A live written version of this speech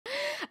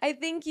I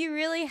think you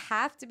really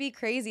have to be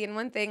crazy. And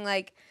one thing,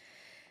 like,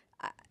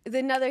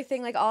 another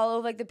thing, like all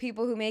of like the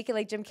people who make it,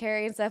 like Jim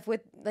Carrey and stuff,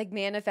 with like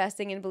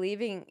manifesting and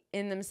believing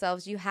in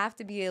themselves, you have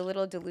to be a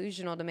little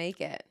delusional to make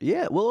it.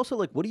 Yeah. Well, also,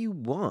 like, what do you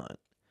want?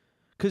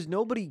 Because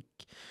nobody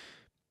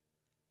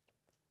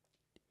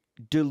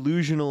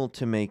delusional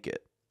to make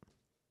it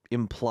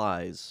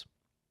implies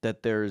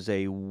that there's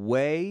a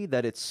way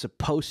that it's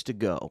supposed to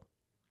go,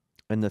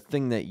 and the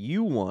thing that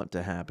you want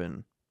to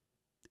happen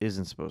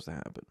isn't supposed to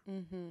happen.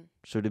 Mm-hmm.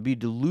 So to be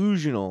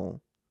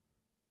delusional,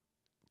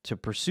 to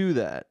pursue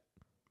that,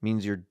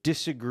 means you're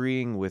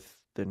disagreeing with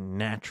the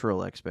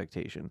natural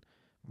expectation.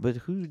 But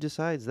who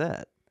decides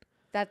that?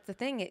 That's the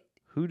thing.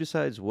 Who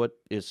decides what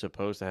is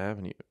supposed to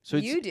happen to you? So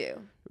You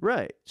do.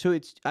 Right. So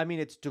it's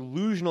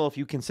delusional if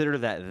you consider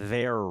that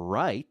they're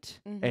right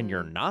and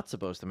you're not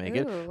supposed to make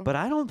it. But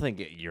I don't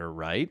think you're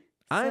right.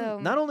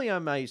 Not only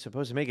am I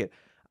supposed to make it,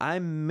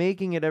 I'm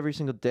making it every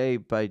single day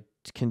by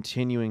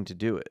continuing to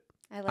do it.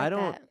 I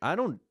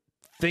don't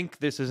think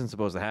this isn't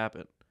supposed to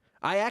happen.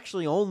 I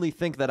actually only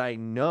think that I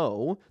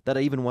know that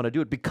I even want to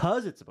do it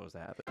because it's supposed to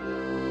happen.